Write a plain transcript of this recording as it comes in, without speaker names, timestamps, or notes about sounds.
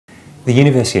The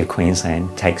University of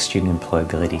Queensland takes student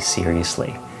employability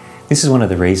seriously. This is one of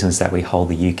the reasons that we hold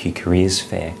the UQ Careers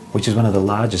Fair, which is one of the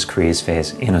largest careers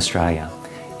fairs in Australia.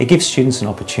 It gives students an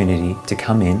opportunity to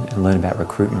come in and learn about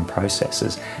recruitment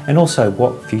processes and also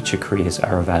what future careers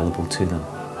are available to them.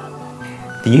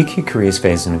 The UQ Careers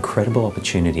Fair is an incredible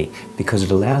opportunity because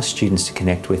it allows students to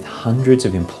connect with hundreds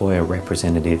of employer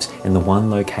representatives in the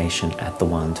one location at the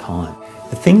one time.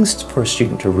 The things for a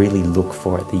student to really look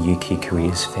for at the UQ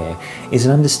Careers Fair is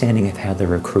an understanding of how the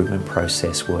recruitment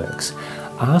process works.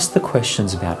 Ask the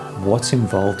questions about what's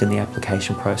involved in the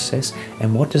application process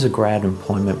and what does a grad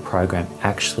employment program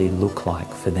actually look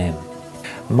like for them.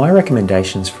 My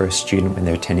recommendations for a student when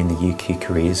they're attending the UQ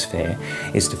Careers Fair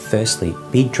is to firstly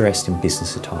be dressed in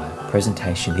business attire.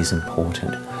 Presentation is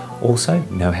important. Also,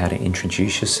 know how to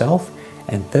introduce yourself.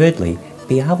 And thirdly,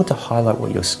 be able to highlight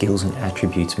what your skills and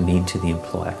attributes mean to the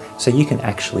employer so you can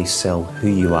actually sell who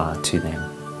you are to them.